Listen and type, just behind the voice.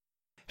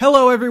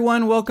Hello,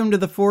 everyone. Welcome to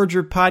the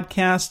Forager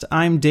Podcast.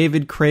 I'm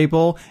David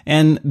Crable,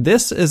 and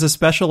this is a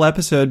special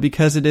episode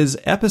because it is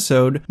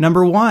episode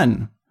number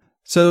 1.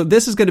 So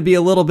this is going to be a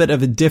little bit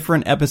of a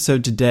different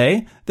episode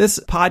today. This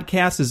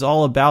podcast is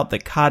all about the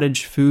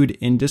cottage food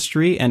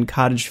industry and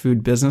cottage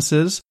food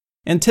businesses.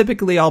 And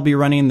typically I'll be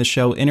running the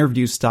show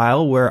interview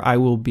style, where I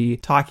will be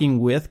talking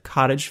with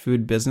cottage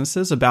food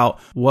businesses about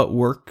what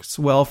works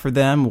well for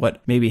them,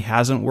 what maybe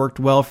hasn't worked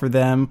well for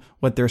them,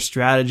 what their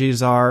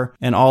strategies are,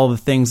 and all the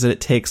things that it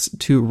takes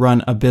to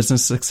run a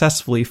business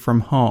successfully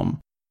from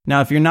home.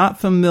 Now, if you're not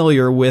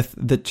familiar with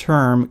the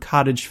term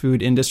cottage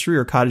food industry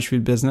or cottage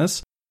food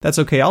business, that's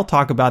okay. I'll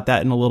talk about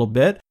that in a little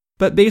bit.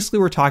 But basically,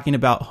 we're talking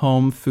about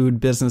home food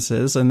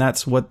businesses, and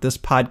that's what this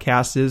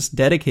podcast is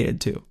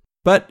dedicated to.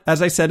 But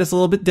as I said, it's a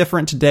little bit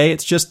different today.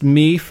 It's just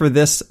me for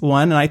this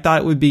one, and I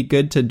thought it would be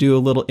good to do a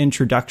little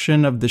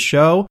introduction of the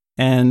show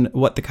and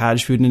what the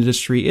cottage food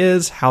industry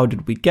is, how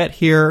did we get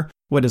here,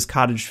 what does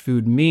cottage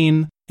food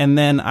mean, and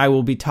then I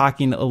will be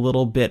talking a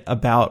little bit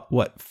about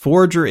what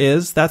Forager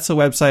is. That's a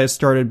website I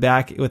started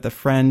back with a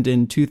friend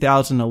in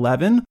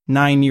 2011,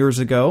 9 years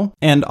ago,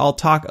 and I'll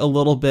talk a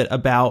little bit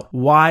about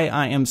why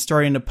I am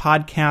starting a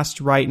podcast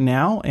right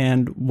now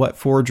and what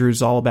Forager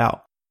is all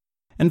about.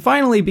 And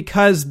finally,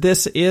 because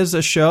this is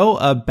a show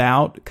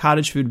about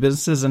cottage food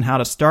businesses and how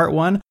to start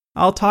one,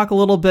 I'll talk a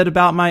little bit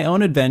about my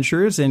own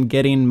adventures in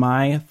getting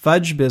my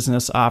fudge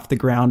business off the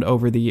ground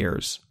over the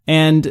years.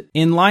 And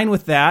in line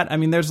with that,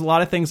 there's a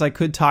lot of things I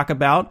could talk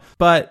about,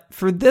 but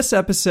for this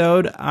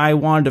episode, I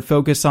wanted to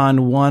focus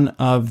on one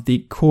of the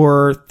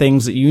core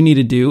things that you need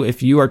to do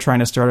if you are trying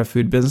to start a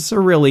food business,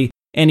 or really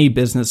any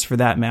business for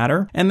that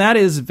matter, and that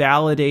is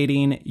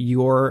validating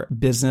your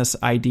business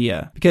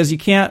idea. Because you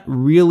can't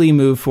really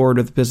move forward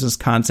with business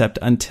concept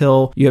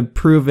until you have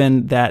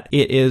proven that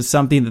it is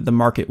something that the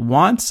market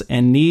wants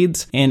and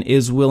needs and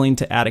is willing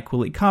to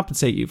adequately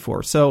compensate you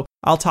for. So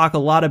I'll talk a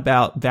lot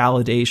about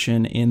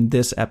validation in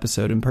this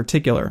episode in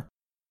particular.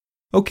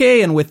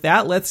 Okay, and with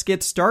that, let's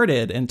get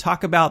started and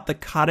talk about the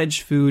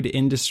cottage food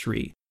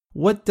industry.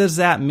 What does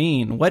that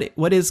mean?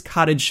 What is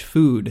cottage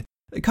food?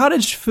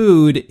 Cottage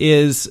food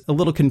is a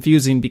little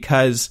confusing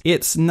because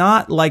it's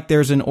not like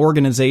there's an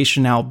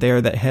organization out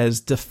there that has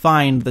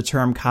defined the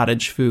term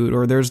cottage food,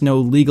 or there's no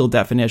legal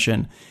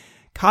definition.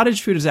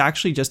 Cottage food is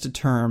actually just a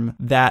term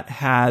that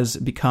has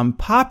become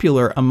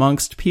popular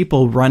amongst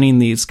people running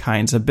these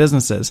kinds of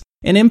businesses.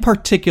 And in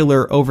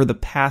particular, over the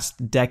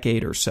past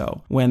decade or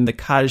so, when the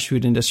cottage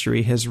food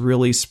industry has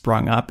really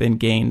sprung up and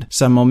gained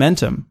some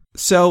momentum.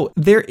 So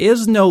there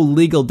is no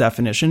legal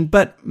definition,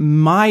 but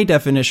my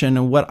definition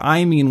and what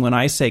I mean when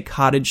I say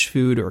cottage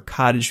food or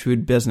cottage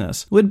food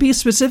business would be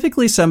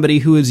specifically somebody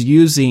who is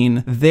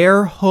using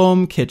their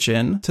home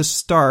kitchen to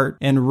start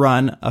and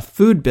run a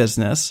food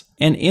business,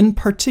 and in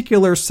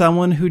particular,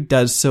 someone who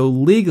does so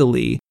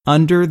legally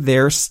under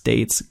their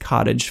state's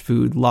cottage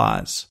food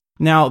laws.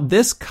 Now,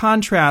 this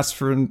contrasts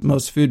for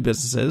most food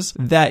businesses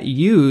that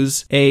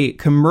use a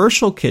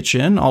commercial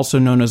kitchen, also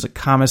known as a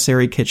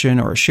commissary kitchen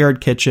or a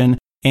shared kitchen,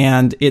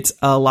 and it's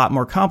a lot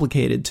more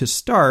complicated to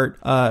start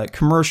a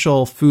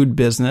commercial food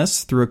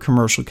business through a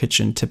commercial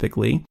kitchen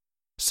typically.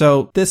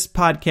 So this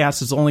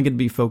podcast is only going to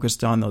be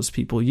focused on those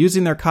people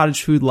using their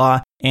cottage food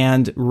law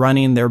and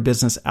running their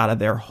business out of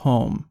their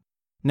home.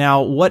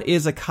 Now, what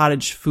is a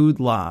cottage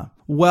food law?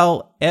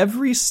 Well,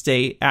 every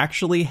state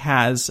actually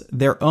has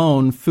their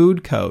own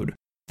food code.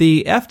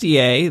 The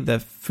FDA, the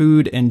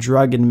Food and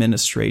Drug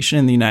Administration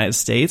in the United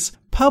States,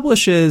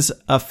 publishes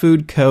a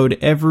food code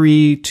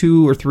every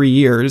 2 or 3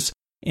 years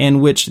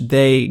in which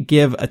they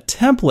give a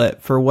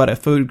template for what a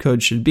food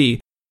code should be.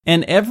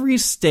 And every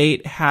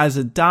state has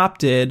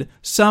adopted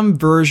some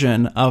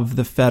version of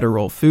the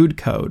federal food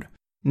code.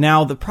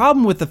 Now, the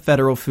problem with the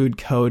federal food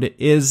code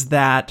is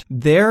that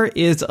there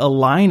is a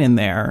line in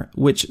there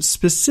which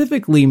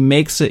specifically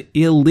makes it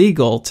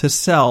illegal to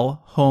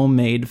sell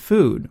homemade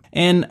food.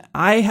 And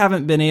I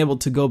haven't been able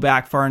to go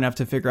back far enough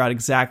to figure out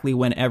exactly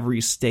when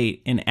every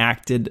state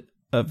enacted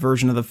a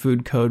version of the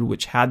food code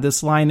which had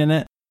this line in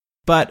it.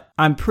 But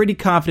I'm pretty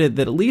confident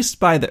that at least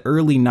by the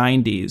early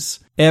 90s,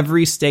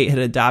 every state had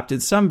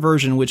adopted some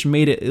version which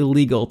made it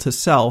illegal to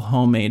sell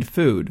homemade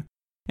food.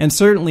 And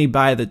certainly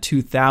by the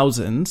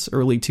 2000s,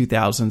 early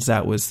 2000s,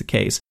 that was the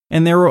case.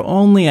 And there were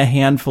only a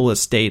handful of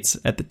states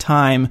at the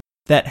time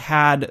that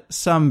had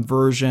some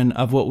version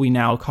of what we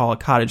now call a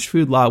cottage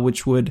food law,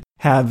 which would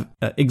have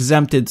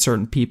exempted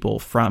certain people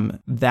from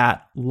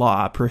that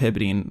law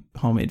prohibiting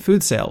homemade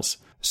food sales.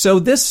 So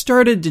this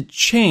started to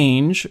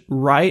change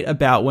right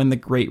about when the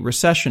Great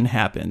Recession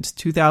happened,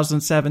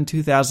 2007,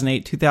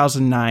 2008,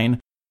 2009.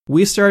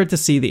 We started to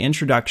see the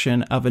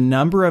introduction of a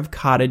number of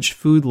cottage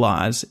food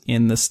laws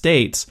in the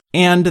states.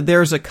 And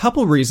there's a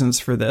couple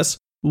reasons for this.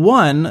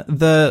 One,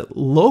 the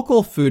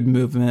local food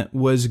movement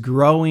was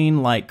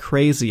growing like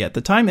crazy at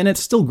the time, and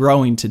it's still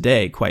growing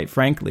today, quite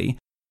frankly.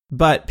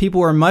 But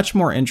people were much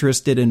more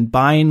interested in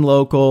buying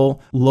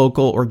local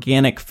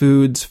organic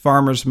foods,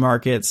 farmers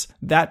markets.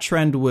 That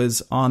trend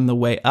was on the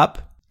way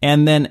up.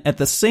 And then at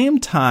the same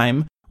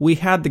time, we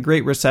had the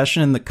Great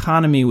Recession and the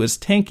economy was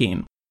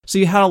tanking. So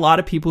you had a lot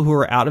of people who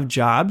were out of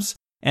jobs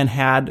and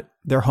had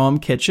their home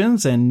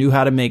kitchens and knew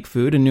how to make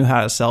food and knew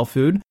how to sell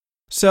food.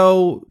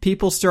 So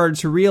people started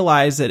to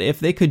realize that if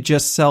they could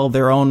just sell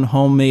their own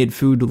homemade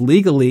food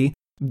legally,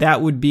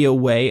 that would be a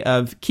way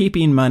of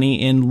keeping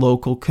money in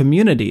local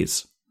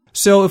communities.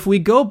 So if we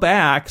go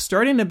back,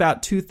 starting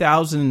about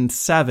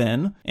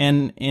 2007,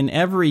 and in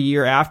every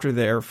year after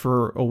there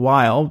for a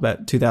while,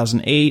 about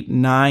 2008,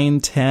 9,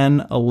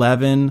 10,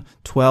 11,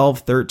 12,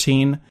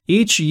 13,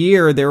 each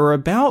year there were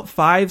about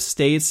 5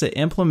 states that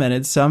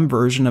implemented some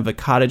version of a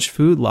cottage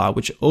food law,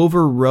 which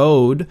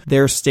overrode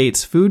their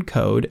state's food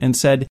code and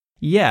said,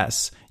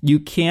 yes, you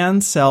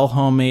can sell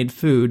homemade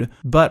food,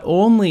 but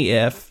only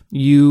if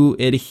you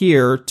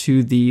adhere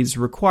to these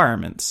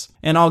requirements.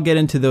 And I'll get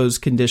into those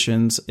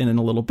conditions in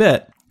a little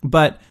bit.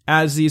 But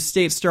as these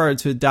states started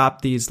to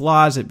adopt these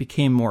laws, it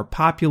became more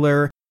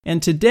popular.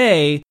 And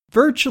today,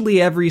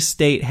 virtually every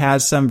state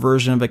has some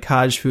version of a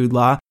cottage food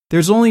law.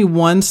 There's only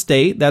one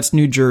state, that's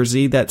New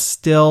Jersey, that's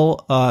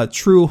still a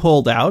true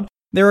holdout.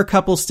 There are a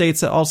couple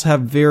states that also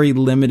have very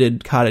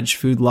limited cottage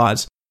food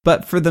laws.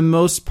 But for the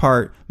most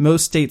part,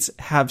 most states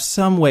have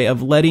some way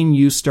of letting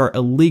you start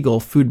a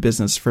legal food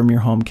business from your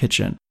home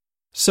kitchen.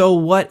 So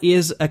what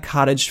is a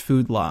cottage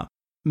food law?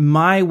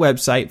 My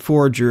website,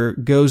 Forager,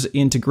 goes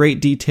into great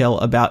detail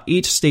about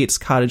each state's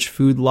cottage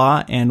food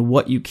law and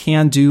what you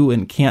can do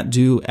and can't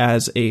do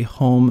as a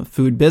home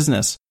food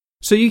business.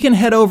 So you can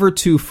head over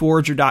to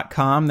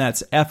Forager.com,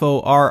 that's FORRAGER.com,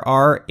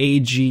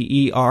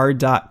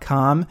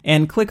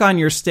 and click on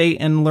your state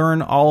and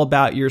learn all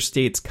about your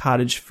state's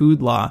cottage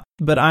food law.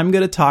 But I'm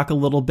going to talk a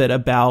little bit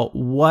about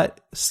what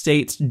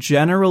states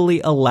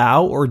generally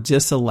allow or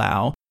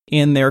disallow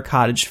in their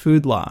cottage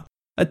food law.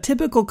 A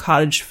typical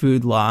cottage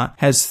food law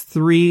has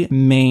 3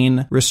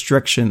 main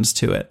restrictions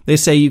to it. They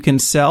say you can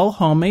sell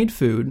homemade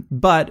food,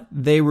 but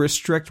they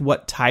restrict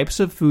what types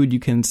of food you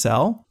can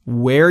sell,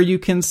 where you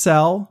can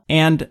sell,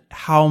 and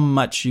how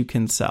much you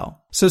can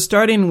sell. So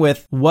starting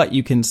with what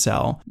you can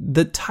sell,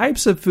 the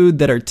types of food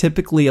that are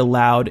typically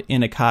allowed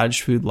in a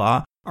cottage food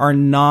law are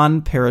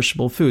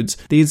non-perishable foods.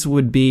 These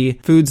would be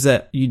foods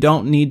that you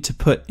don't need to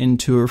put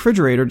into a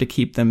refrigerator to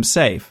keep them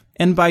safe.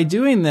 And by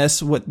doing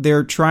this, what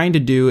they're trying to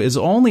do is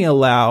only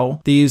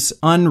allow these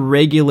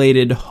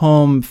unregulated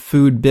home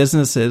food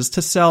businesses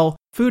to sell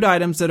food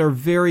items that are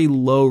very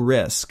low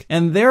risk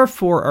and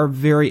therefore are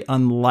very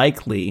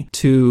unlikely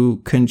to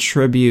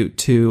contribute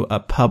to a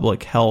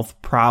public health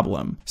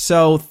problem.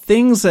 So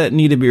things that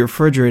need to be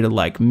refrigerated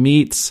like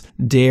meats,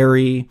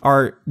 dairy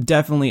are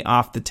definitely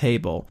off the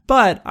table.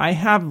 But I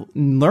have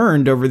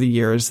learned over the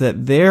years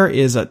that there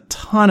is a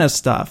ton of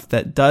stuff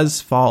that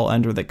does fall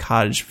under the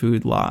cottage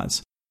food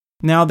laws.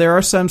 Now, there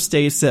are some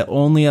states that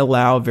only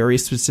allow a very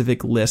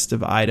specific list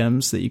of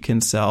items that you can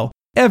sell.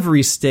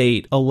 Every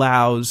state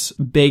allows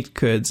baked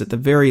goods at the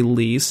very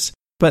least,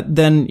 but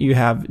then you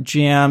have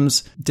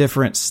jams,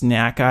 different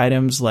snack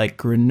items like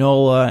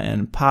granola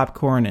and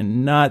popcorn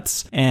and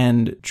nuts,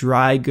 and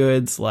dry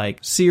goods like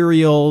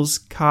cereals,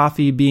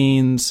 coffee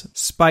beans,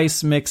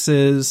 spice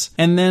mixes,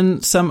 and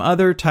then some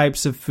other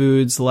types of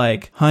foods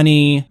like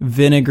honey,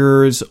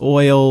 vinegars,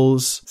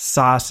 oils,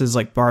 sauces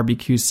like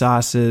barbecue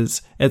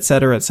sauces,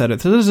 etc., etc.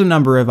 So there's a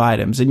number of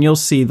items, and you'll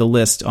see the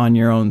list on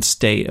your own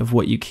state of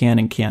what you can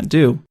and can't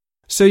do.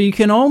 So you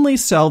can only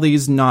sell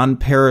these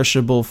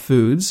non-perishable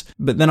foods,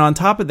 but then on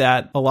top of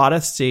that, a lot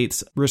of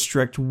states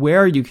restrict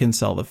where you can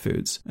sell the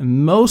foods.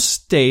 And most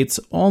states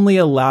only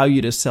allow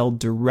you to sell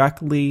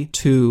directly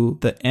to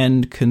the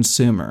end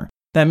consumer.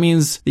 That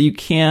means that you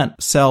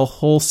can't sell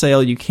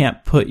wholesale, you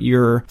can't put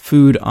your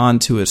food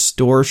onto a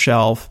store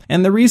shelf.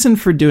 And the reason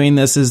for doing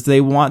this is they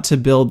want to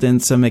build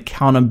in some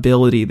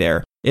accountability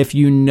there. If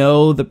you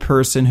know the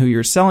person who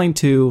you're selling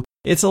to,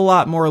 it's a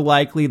lot more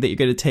likely that you're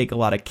going to take a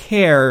lot of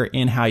care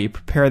in how you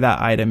prepare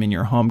that item in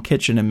your home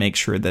kitchen and make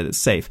sure that it's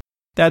safe.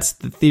 That's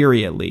the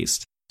theory, at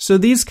least. So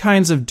these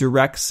kinds of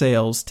direct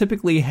sales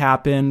typically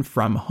happen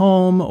from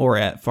home or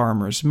at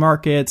farmers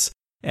markets,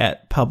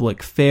 at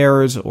public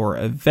fairs or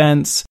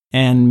events,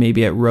 and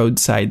maybe at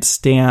roadside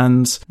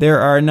stands.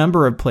 There are a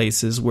number of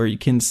places where you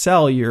can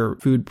sell your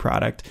food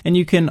product, and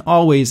you can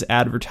always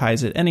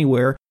advertise it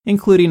anywhere,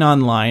 including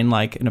online,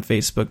 like in a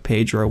Facebook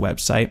page or a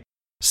website.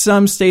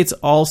 Some states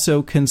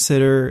also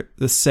consider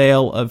the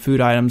sale of food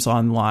items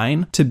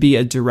online to be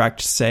a direct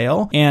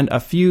sale, and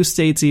a few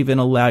states even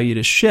allow you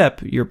to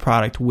ship your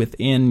product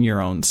within your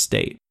own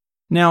state.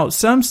 Now,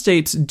 some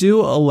states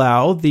do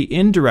allow the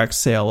indirect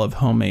sale of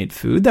homemade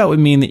food. That would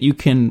mean that you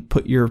can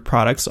put your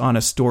products on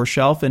a store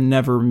shelf and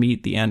never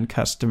meet the end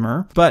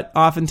customer. But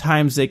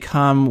oftentimes they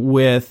come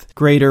with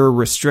greater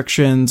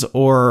restrictions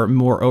or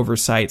more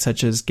oversight,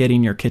 such as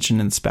getting your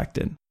kitchen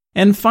inspected.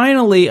 And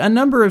finally, a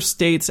number of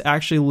states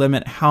actually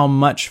limit how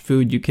much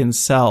food you can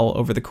sell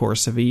over the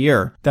course of a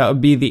year. That would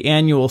be the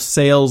annual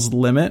sales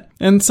limit.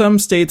 In some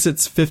states,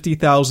 it's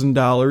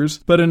 $50,000,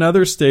 but in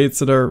other states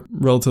that are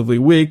relatively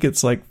weak,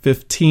 it's like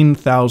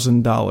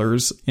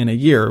 $15,000 in a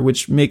year,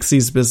 which makes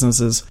these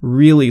businesses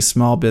really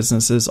small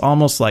businesses,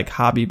 almost like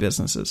hobby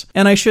businesses.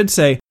 And I should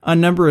say, a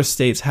number of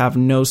states have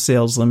no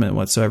sales limit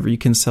whatsoever. You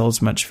can sell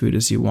as much food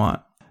as you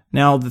want.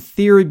 Now, the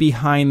theory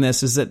behind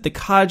this is that the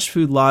cottage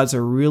food laws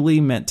are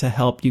really meant to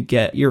help you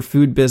get your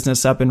food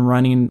business up and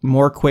running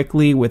more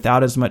quickly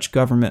without as much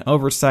government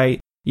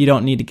oversight. You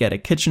don't need to get a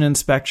kitchen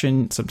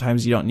inspection.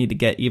 Sometimes you don't need to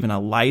get even a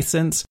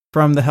license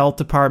from the health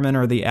department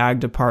or the ag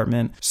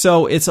department.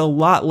 So it's a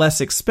lot less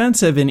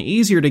expensive and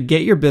easier to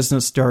get your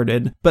business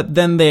started. But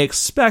then they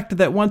expect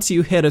that once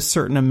you hit a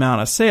certain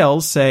amount of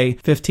sales, say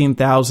 $15,000,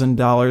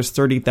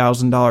 $30,000,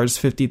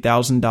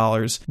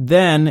 $50,000,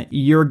 then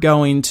you're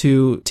going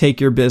to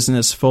take your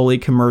business fully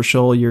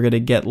commercial. You're going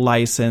to get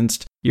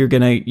licensed. You're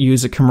going to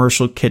use a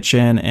commercial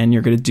kitchen, and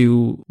you're going to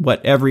do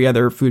what every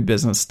other food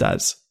business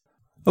does.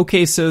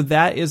 Okay, so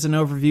that is an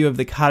overview of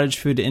the cottage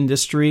food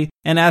industry.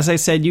 And as I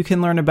said, you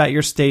can learn about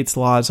your state's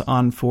laws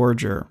on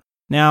Forager.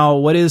 Now,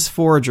 what is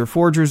Forager?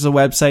 Forager is a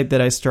website that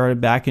I started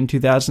back in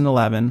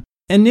 2011.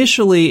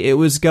 Initially, it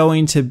was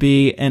going to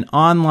be an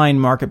online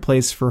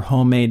marketplace for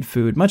homemade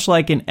food, much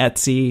like an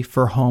Etsy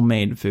for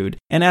homemade food.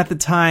 And at the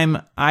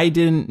time, I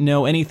didn't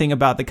know anything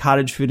about the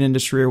cottage food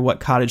industry or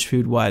what cottage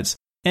food was.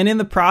 And in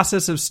the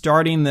process of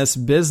starting this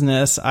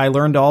business, I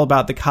learned all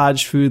about the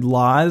cottage food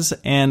laws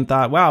and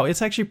thought, wow,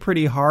 it's actually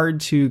pretty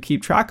hard to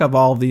keep track of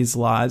all of these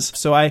laws.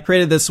 So I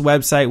created this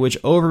website which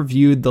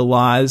overviewed the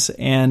laws,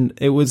 and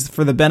it was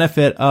for the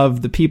benefit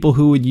of the people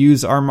who would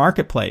use our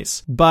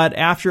marketplace. But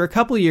after a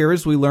couple of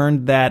years, we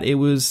learned that it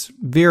was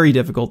very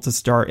difficult to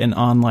start an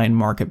online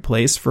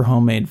marketplace for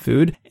homemade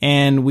food.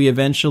 And we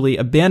eventually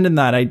abandoned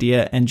that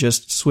idea and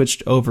just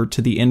switched over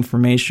to the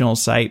informational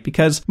site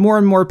because more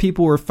and more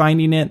people were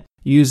finding it,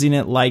 using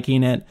it,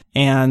 liking it,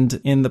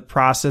 and in the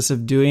process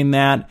of doing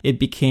that, it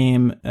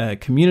became a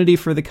community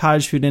for the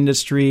cottage food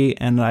industry,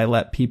 and I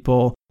let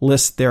people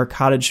list their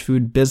cottage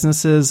food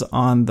businesses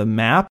on the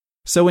map.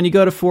 So when you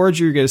go to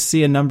Forager, you're going to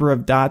see a number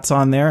of dots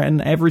on there,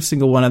 and every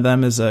single one of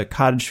them is a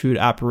cottage food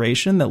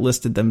operation that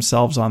listed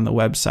themselves on the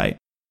website.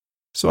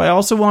 So I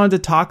also wanted to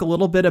talk a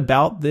little bit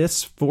about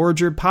this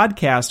Forager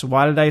podcast.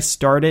 Why did I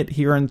start it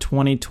here in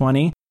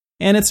 2020?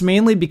 And it's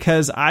mainly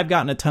because I've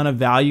gotten a ton of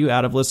value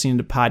out of listening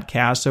to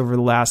podcasts over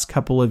the last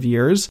couple of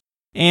years.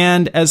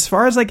 And as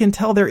far as I can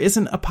tell, there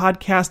isn't a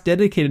podcast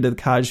dedicated to the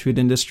cottage food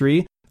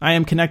industry. I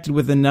am connected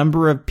with a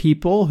number of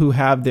people who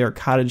have their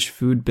cottage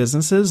food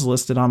businesses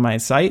listed on my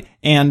site.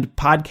 And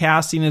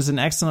podcasting is an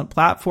excellent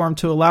platform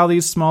to allow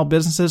these small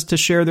businesses to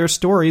share their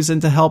stories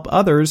and to help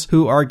others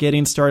who are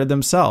getting started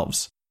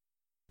themselves.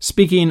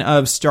 Speaking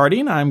of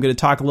starting, I'm going to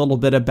talk a little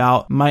bit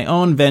about my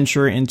own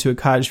venture into a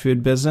cottage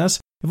food business.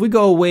 If we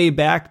go way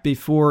back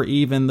before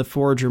even the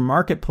Forager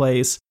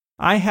marketplace,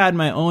 I had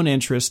my own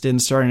interest in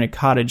starting a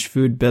cottage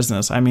food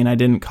business. I mean, I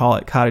didn't call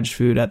it cottage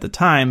food at the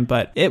time,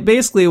 but it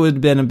basically would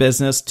have been a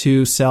business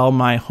to sell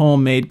my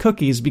homemade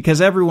cookies because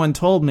everyone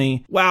told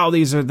me, wow,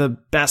 these are the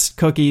best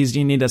cookies,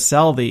 you need to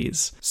sell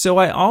these. So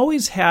I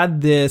always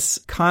had this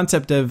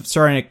concept of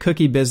starting a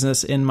cookie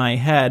business in my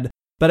head,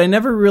 but I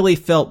never really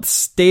felt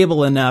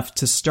stable enough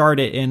to start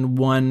it in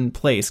one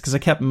place because I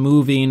kept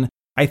moving.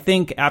 I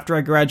think after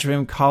I graduated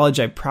from college,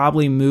 I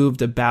probably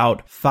moved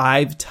about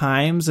 5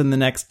 times in the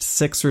next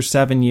 6 or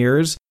 7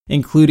 years,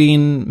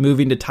 including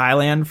moving to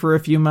Thailand for a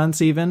few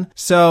months even.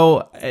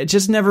 So it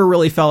just never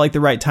really felt like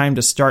the right time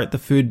to start the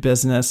food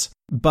business.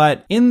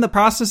 But in the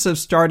process of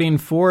starting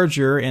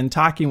Forager and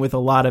talking with a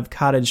lot of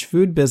cottage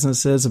food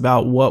businesses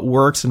about what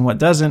works and what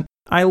doesn't,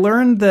 I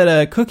learned that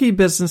a cookie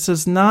business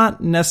is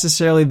not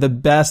necessarily the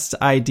best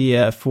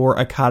idea for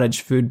a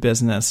cottage food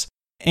business.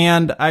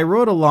 And I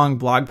wrote a long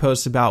blog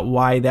post about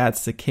why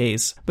that's the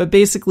case. But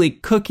basically,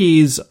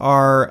 cookies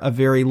are a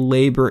very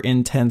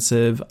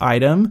labor-intensive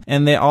item,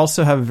 and they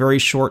also have a very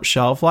short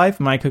shelf life.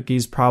 My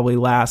cookies probably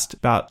last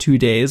about 2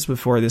 days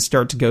before they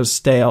start to go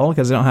stale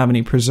because they don't have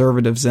any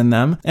preservatives in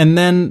them. And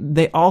then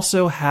they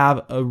also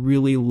have a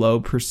really low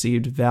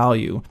perceived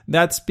value.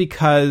 That's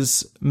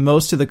because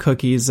most of the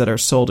cookies that are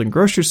sold in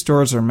grocery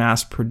stores are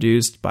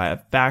mass-produced by a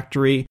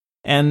factory,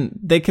 and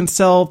they can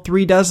sell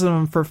 3 dozen of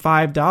them for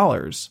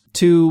 $5.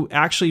 To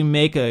actually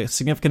make a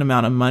significant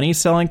amount of money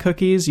selling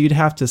cookies, you'd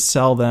have to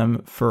sell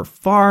them for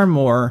far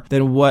more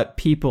than what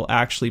people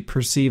actually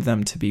perceive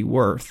them to be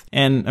worth.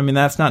 And I mean,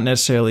 that's not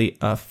necessarily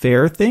a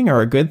fair thing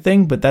or a good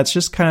thing, but that's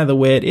just kind of the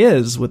way it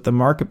is with the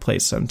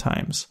marketplace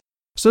sometimes.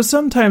 So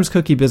sometimes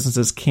cookie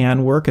businesses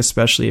can work,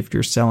 especially if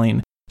you're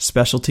selling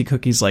specialty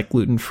cookies like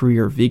gluten-free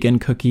or vegan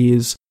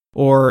cookies,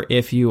 or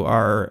if you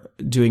are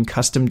doing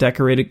custom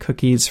decorated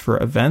cookies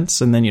for events,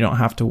 and then you don't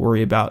have to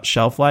worry about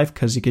shelf life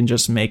because you can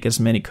just make as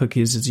many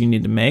cookies as you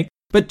need to make.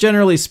 But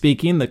generally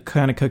speaking, the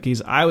kind of cookies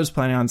I was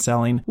planning on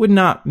selling would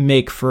not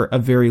make for a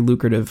very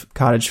lucrative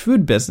cottage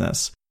food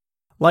business.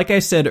 Like I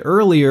said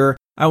earlier,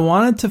 I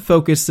wanted to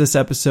focus this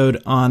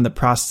episode on the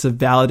process of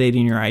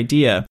validating your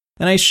idea.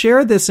 And I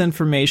share this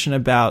information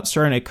about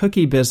starting a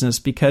cookie business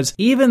because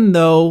even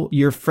though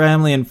your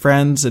family and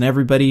friends and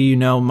everybody you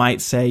know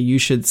might say you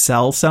should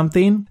sell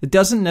something, it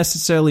doesn't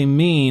necessarily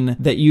mean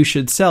that you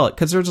should sell it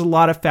because there's a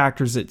lot of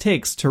factors it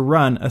takes to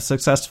run a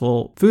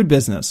successful food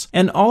business.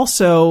 And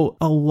also,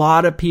 a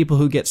lot of people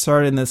who get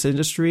started in this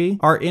industry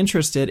are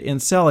interested in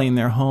selling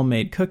their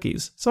homemade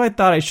cookies. So I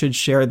thought I should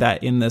share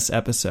that in this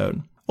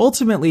episode.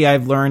 Ultimately,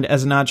 I've learned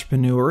as an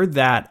entrepreneur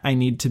that I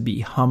need to be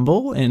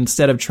humble.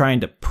 Instead of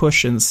trying to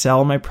push and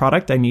sell my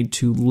product, I need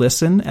to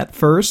listen at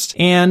first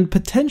and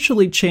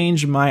potentially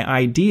change my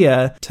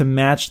idea to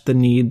match the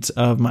needs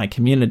of my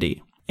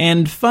community.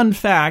 And fun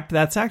fact,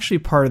 that's actually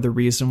part of the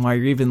reason why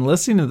you're even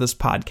listening to this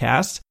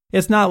podcast.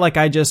 It's not like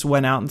I just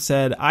went out and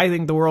said, I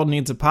think the world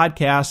needs a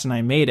podcast and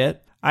I made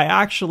it. I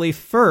actually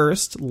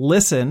first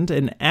listened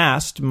and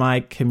asked my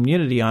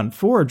community on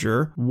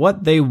Forager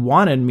what they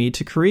wanted me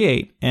to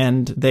create.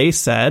 And they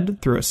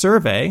said through a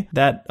survey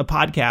that a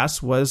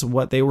podcast was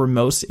what they were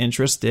most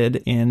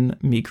interested in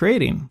me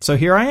creating. So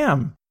here I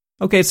am.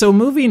 Okay, so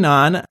moving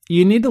on,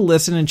 you need to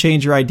listen and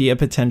change your idea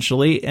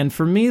potentially. And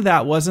for me,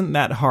 that wasn't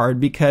that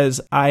hard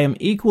because I am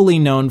equally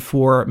known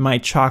for my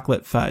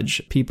chocolate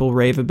fudge. People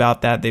rave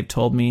about that. They've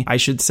told me I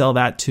should sell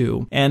that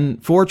too.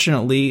 And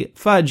fortunately,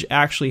 fudge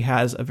actually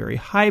has a very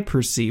high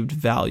perceived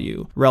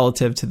value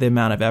relative to the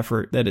amount of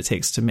effort that it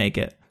takes to make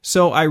it.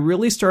 So I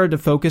really started to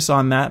focus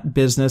on that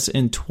business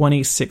in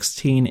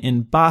 2016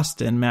 in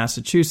Boston,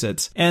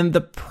 Massachusetts. And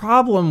the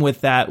problem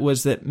with that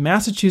was that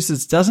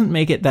Massachusetts doesn't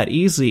make it that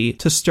easy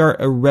to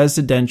start a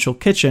residential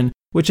kitchen,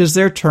 which is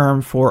their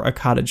term for a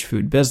cottage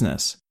food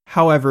business.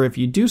 However, if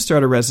you do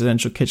start a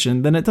residential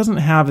kitchen, then it doesn't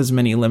have as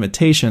many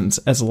limitations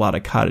as a lot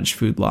of cottage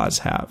food laws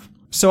have.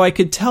 So I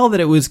could tell that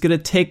it was going to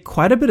take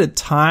quite a bit of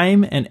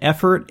time and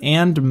effort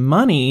and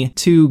money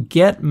to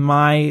get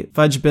my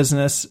fudge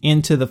business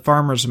into the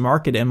farmer's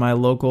market in my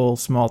local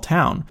small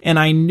town. And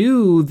I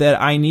knew that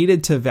I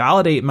needed to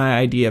validate my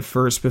idea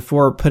first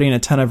before putting a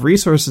ton of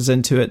resources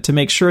into it to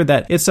make sure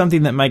that it's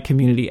something that my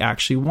community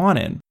actually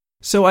wanted.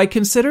 So I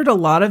considered a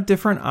lot of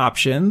different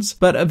options,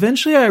 but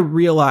eventually I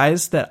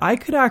realized that I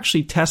could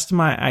actually test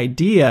my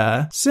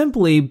idea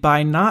simply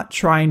by not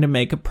trying to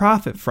make a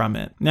profit from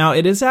it. Now,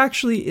 it is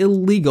actually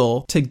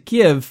illegal to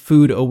give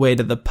food away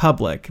to the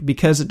public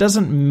because it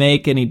doesn't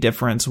make any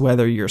difference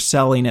whether you're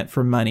selling it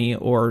for money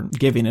or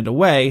giving it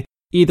away.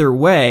 Either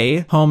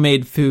way,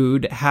 homemade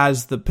food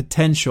has the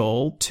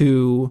potential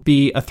to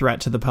be a threat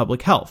to the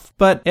public health.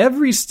 But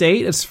every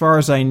state, as far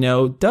as I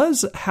know,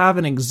 does have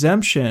an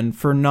exemption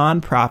for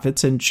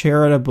nonprofits and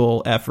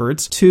charitable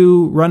efforts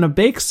to run a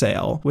bake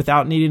sale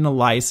without needing a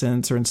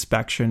license or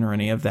inspection or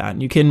any of that.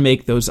 And you can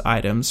make those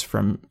items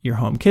from your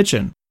home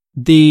kitchen.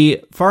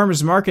 The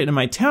farmer's market in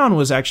my town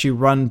was actually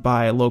run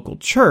by a local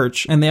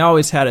church, and they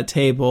always had a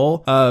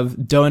table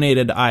of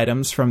donated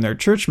items from their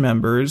church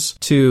members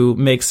to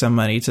make some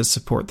money to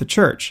support the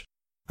church.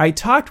 I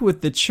talked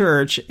with the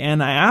church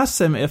and I asked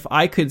them if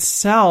I could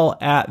sell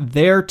at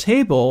their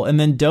table and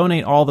then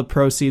donate all the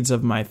proceeds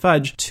of my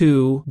fudge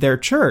to their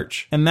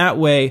church. And that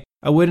way,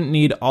 I wouldn't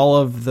need all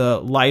of the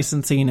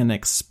licensing and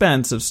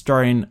expense of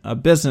starting a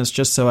business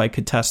just so I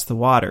could test the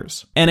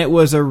waters. And it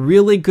was a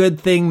really good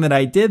thing that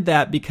I did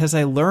that because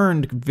I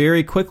learned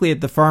very quickly at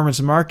the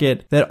farmer's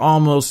market that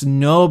almost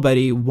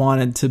nobody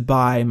wanted to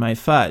buy my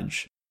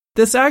fudge.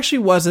 This actually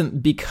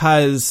wasn't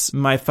because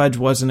my fudge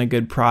wasn't a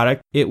good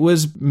product. It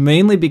was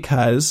mainly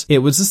because it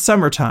was the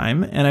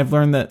summertime, and I've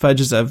learned that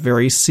fudge is a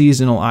very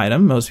seasonal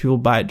item. Most people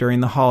buy it during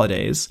the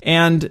holidays.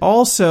 And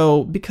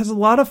also because a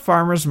lot of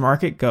farmers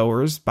market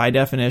goers, by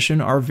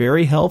definition, are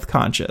very health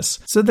conscious.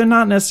 So they're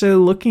not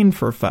necessarily looking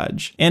for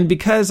fudge. And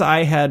because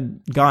I had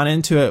gone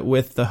into it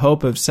with the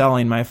hope of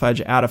selling my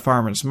fudge at a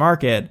farmer's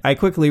market, I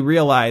quickly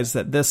realized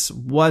that this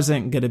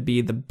wasn't going to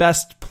be the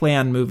best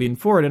plan moving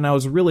forward. And I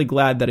was really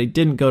glad that I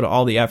didn't go to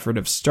all the effort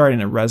of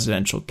starting a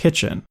residential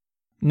kitchen.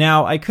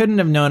 Now, I couldn't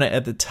have known it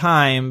at the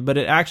time, but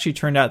it actually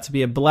turned out to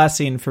be a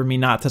blessing for me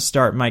not to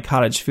start my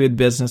cottage food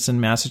business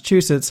in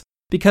Massachusetts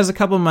because a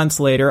couple months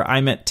later,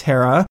 I met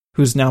Tara,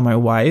 who's now my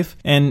wife,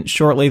 and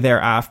shortly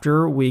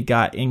thereafter, we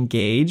got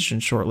engaged,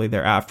 and shortly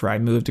thereafter, I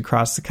moved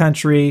across the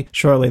country.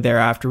 Shortly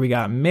thereafter, we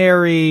got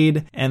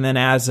married, and then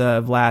as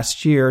of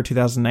last year,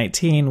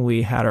 2019,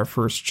 we had our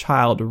first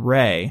child,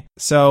 Ray.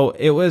 So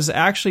it was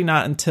actually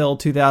not until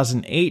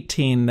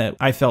 2018 that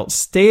I felt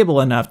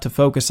stable enough to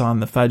focus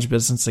on the fudge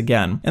business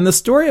again. And the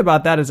story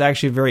about that is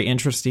actually a very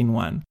interesting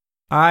one.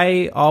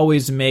 I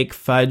always make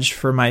fudge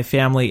for my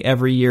family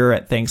every year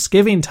at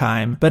Thanksgiving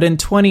time, but in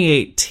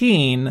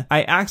 2018,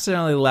 I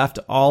accidentally left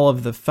all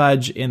of the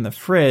fudge in the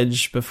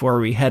fridge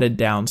before we headed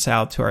down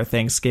south to our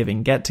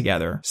Thanksgiving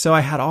get-together. So I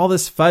had all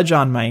this fudge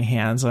on my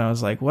hands, and I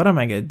was like, what am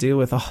I going to do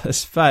with all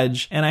this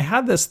fudge? And I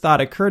had this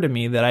thought occur to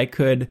me that I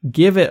could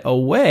give it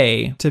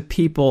away to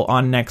people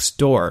on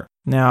Nextdoor.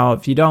 Now,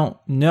 if you don't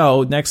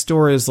know,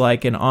 Nextdoor is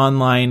like an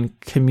online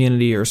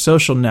community or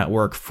social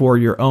network for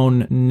your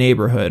own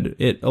neighborhood.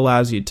 It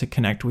allows you to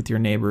connect with your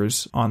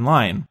neighbors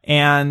online.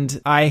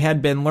 And I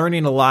had been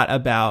learning a lot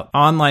about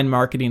online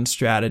marketing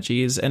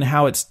strategies and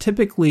how it's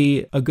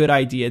typically a good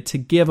idea to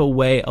give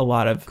away a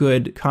lot of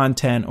good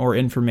content or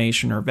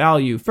information or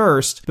value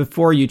first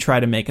before you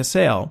try to make a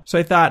sale. So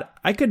I thought,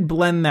 I could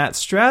blend that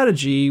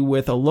strategy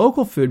with a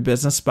local food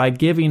business by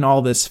giving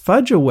all this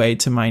fudge away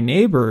to my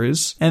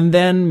neighbors, and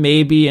then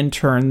maybe in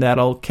turn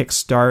that'll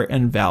kickstart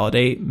and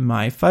validate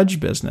my fudge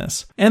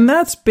business. And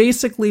that's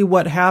basically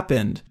what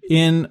happened.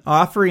 In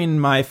offering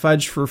my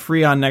fudge for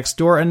free on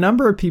Nextdoor, a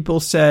number of people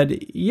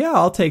said, yeah,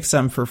 I'll take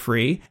some for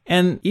free.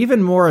 And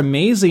even more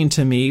amazing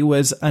to me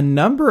was a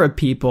number of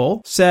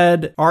people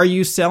said, are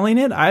you selling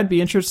it? I'd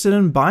be interested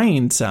in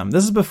buying some.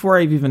 This is before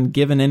I've even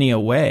given any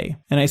away.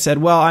 And I said,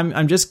 well,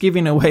 I'm just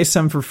giving away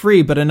some for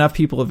free, but enough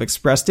people have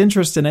expressed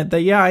interest in it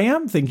that, yeah, I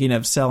am thinking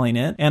of selling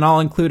it. And I'll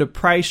include a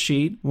price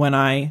sheet when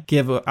I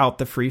give out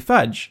the free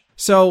fudge.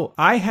 So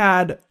I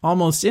had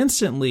almost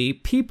instantly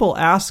people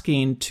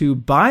asking to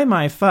buy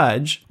my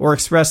fudge or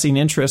expressing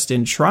interest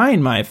in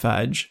trying my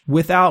fudge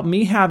without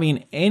me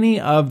having any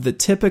of the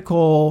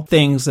typical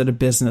things that a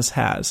business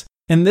has.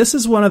 And this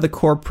is one of the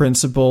core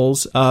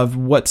principles of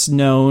what's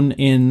known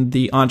in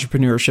the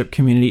entrepreneurship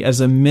community as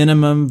a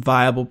minimum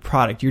viable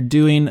product. You're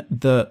doing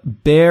the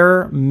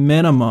bare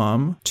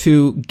minimum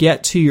to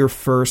get to your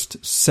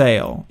first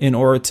sale in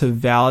order to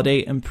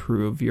validate and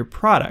prove your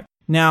product.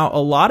 Now,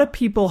 a lot of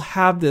people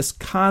have this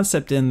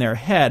concept in their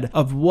head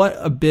of what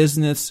a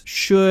business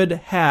should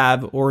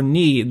have or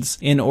needs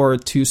in order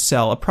to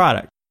sell a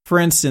product. For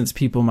instance,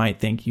 people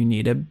might think you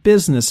need a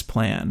business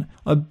plan,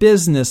 a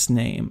business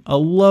name, a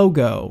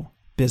logo,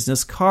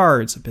 business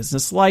cards, a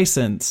business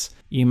license.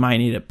 You might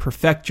need to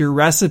perfect your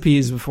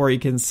recipes before you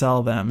can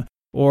sell them,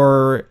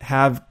 or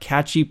have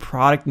catchy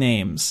product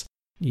names.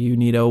 You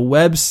need a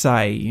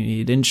website, you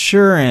need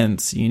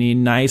insurance, you need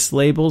nice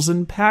labels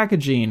and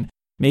packaging.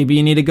 Maybe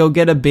you need to go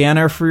get a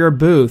banner for your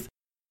booth.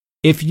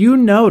 If you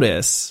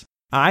notice,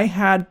 I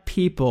had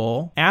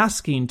people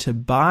asking to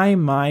buy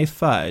my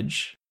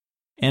fudge,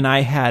 and I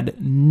had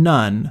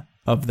none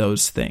of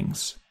those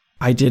things.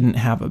 I didn't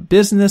have a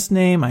business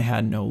name. I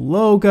had no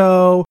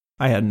logo.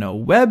 I had no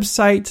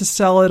website to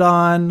sell it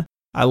on.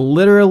 I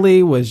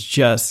literally was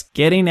just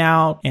getting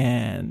out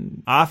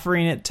and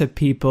offering it to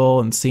people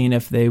and seeing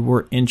if they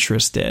were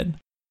interested.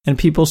 And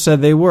people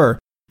said they were.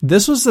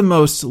 This was the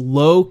most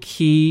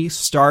low-key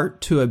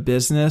start to a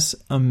business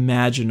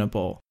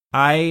imaginable.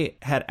 I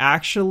had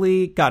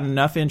actually gotten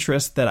enough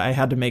interest that I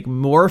had to make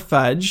more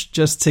fudge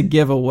just to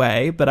give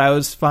away, but I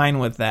was fine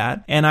with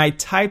that. And I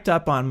typed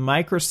up on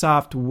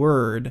Microsoft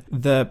Word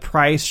the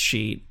price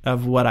sheet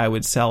of what I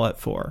would sell it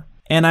for.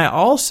 And I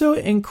also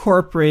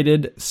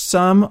incorporated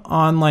some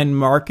online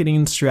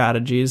marketing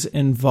strategies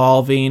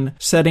involving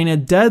setting a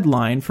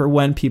deadline for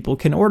when people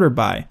can order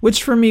by,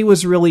 which for me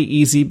was really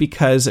easy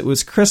because it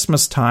was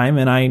Christmas time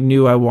and I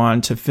knew I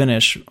wanted to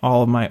finish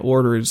all of my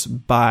orders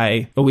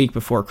by a week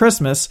before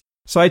Christmas.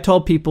 So I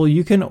told people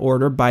you can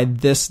order by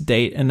this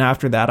date, and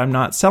after that, I'm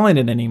not selling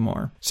it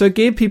anymore. So it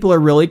gave people a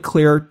really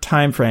clear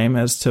time frame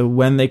as to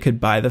when they could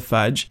buy the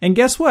fudge. And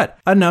guess what?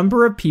 A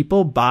number of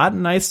people bought,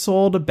 and I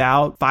sold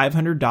about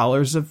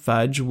 $500 of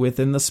fudge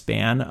within the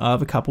span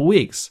of a couple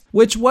weeks,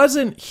 which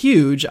wasn't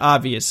huge,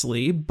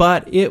 obviously,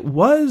 but it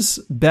was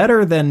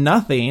better than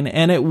nothing,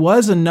 and it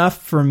was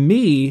enough for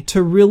me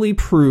to really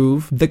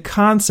prove the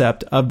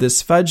concept of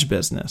this fudge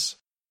business.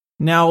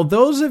 Now,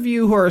 those of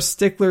you who are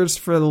sticklers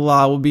for the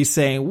law will be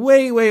saying,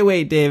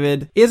 wait,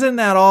 David, isn't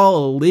that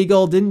all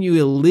illegal? Didn't you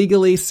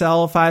illegally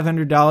sell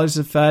 $500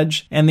 of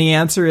fudge? And the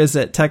answer is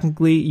that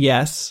technically,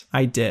 yes,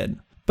 I did.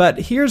 But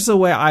here's the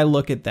way I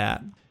look at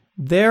that.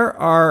 There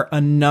are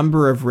a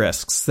number of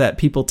risks that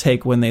people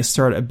take when they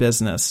start a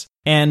business.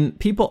 And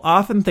people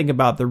often think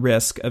about the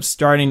risk of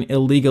starting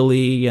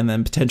illegally and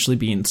then potentially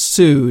being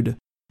sued,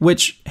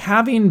 which,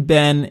 having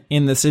been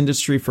in this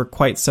industry for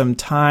quite some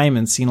time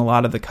and seen a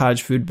lot of the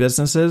cottage food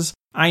businesses,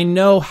 I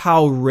know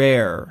how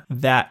rare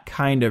that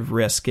kind of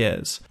risk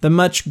is. The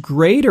much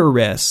greater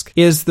risk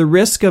is the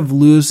risk of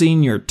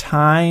losing your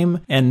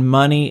time and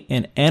money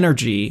and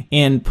energy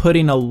in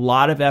putting a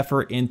lot of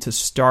effort into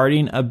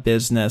starting a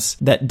business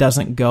that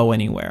doesn't go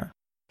anywhere.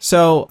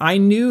 So I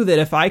knew that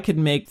if I could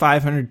make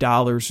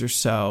 $500 or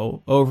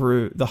so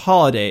over the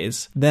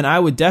holidays, then I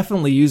would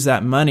definitely use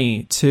that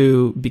money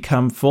to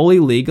become fully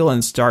legal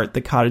and start the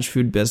cottage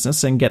food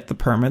business and get the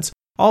permits,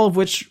 all of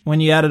which,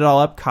 when you add it all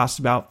up, cost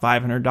about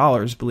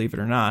 $500, believe it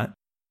or not.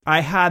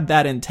 I had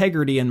that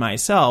integrity in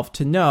myself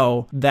to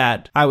know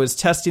that I was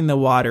testing the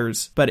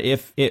waters, but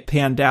if it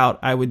panned out,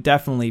 I would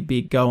definitely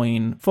be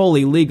going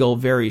fully legal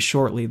very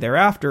shortly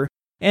thereafter.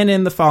 And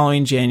in the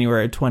following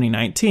January of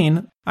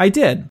 2019, I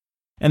did.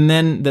 And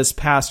then this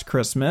past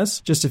Christmas,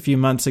 just a few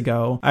months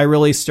ago, I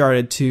really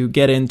started to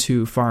get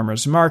into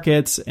farmers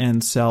markets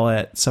and sell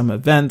at some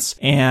events.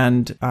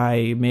 And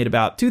I made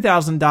about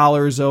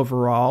 $2,000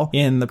 overall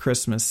in the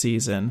Christmas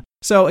season.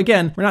 So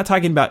again, we're not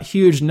talking about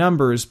huge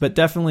numbers, but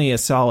definitely a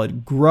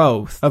solid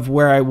growth of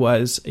where I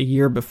was a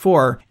year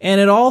before. And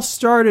it all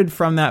started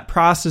from that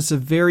process of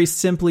very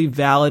simply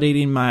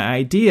validating my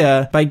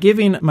idea by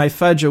giving my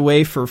fudge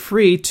away for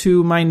free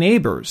to my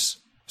neighbors.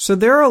 So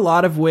there are a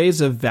lot of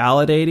ways of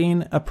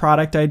validating a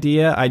product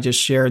idea. I just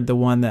shared the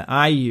one that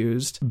I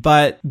used.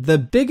 But the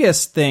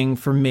biggest thing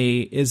for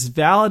me is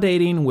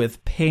validating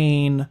with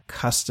paying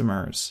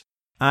customers.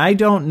 I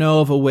don't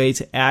know of a way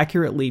to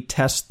accurately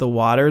test the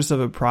waters of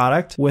a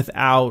product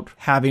without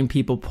having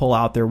people pull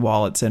out their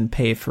wallets and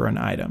pay for an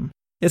item.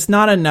 It's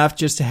not enough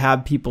just to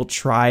have people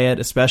try it,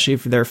 especially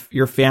for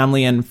your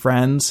family and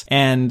friends,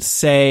 and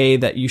say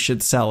that you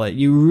should sell it.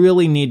 You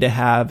really need to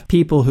have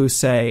people who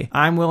say,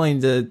 I'm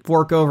willing to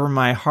fork over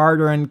my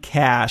hard-earned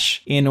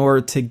cash in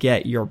order to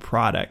get your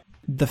product.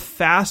 The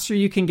faster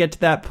you can get to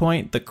that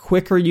point, the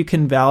quicker you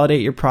can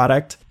validate your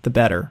product, the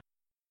better.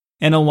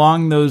 And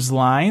along those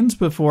lines,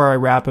 before I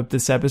wrap up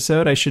this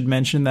episode, I should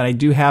mention that I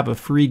do have a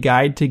free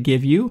guide to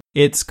give you.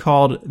 It's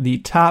called The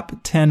Top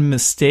 10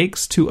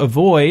 Mistakes to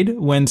Avoid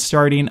When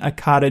Starting a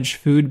Cottage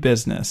Food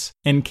Business.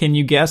 And can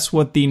you guess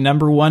what the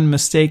number one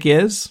mistake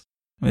is?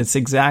 It's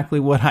exactly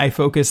what I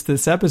focused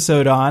this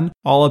episode on,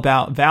 all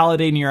about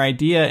validating your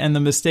idea, and the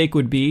mistake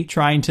would be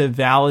trying to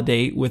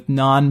validate with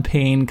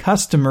non-paying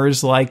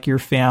customers like your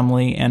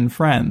family and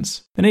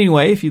friends. But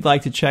anyway, if you'd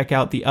like to check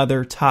out the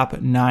other top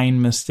 9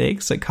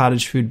 mistakes that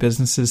cottage food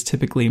businesses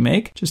typically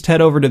make, just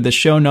head over to the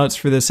show notes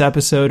for this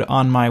episode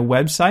on my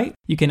website.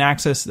 You can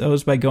access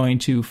those by going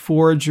to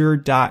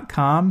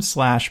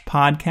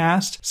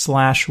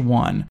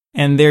forager.com/podcast/1.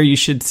 And there you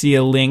should see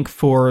a link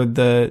for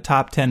the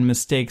top 10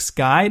 mistakes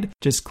guide.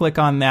 Just click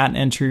on that and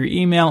enter your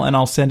email, and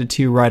I'll send it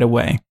to you right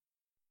away.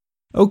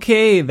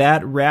 Okay,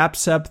 that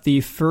wraps up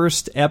the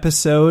first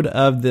episode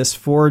of this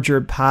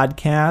Forager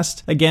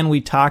podcast. Again,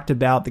 we talked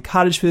about the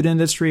cottage food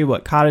industry,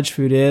 what cottage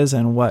food is,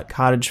 and what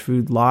cottage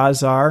food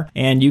laws are.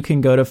 And you can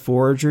go to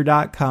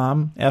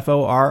forager.com,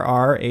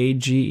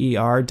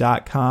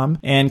 FORRAGER.com,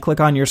 and click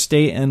on your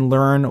state and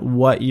learn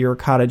what your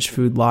cottage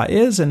food law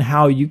is and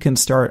how you can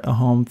start a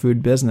home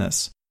food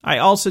business. I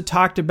also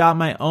talked about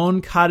my own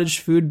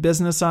cottage food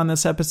business on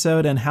this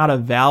episode and how to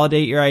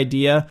validate your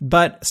idea.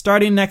 But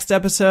starting next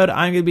episode,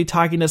 I'm going to be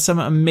talking to some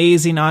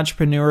amazing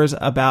entrepreneurs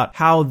about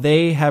how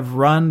they have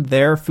run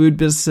their food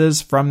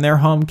businesses from their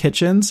home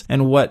kitchens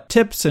and what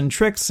tips and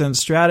tricks and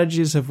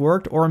strategies have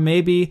worked, or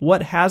maybe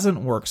what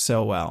hasn't worked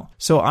so well.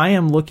 So I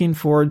am looking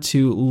forward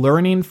to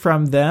learning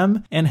from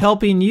them and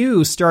helping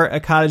you start a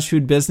cottage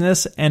food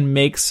business and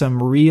make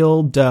some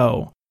real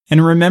dough.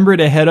 And remember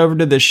to head over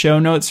to the show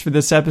notes for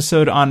this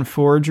episode on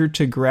Forager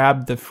to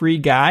grab the free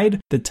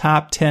guide, The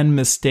Top 10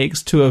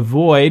 Mistakes to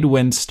Avoid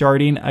When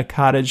Starting a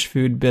Cottage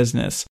Food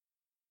Business.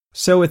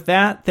 So with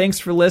that, thanks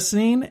for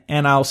listening,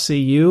 and I'll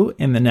see you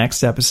in the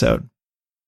next episode.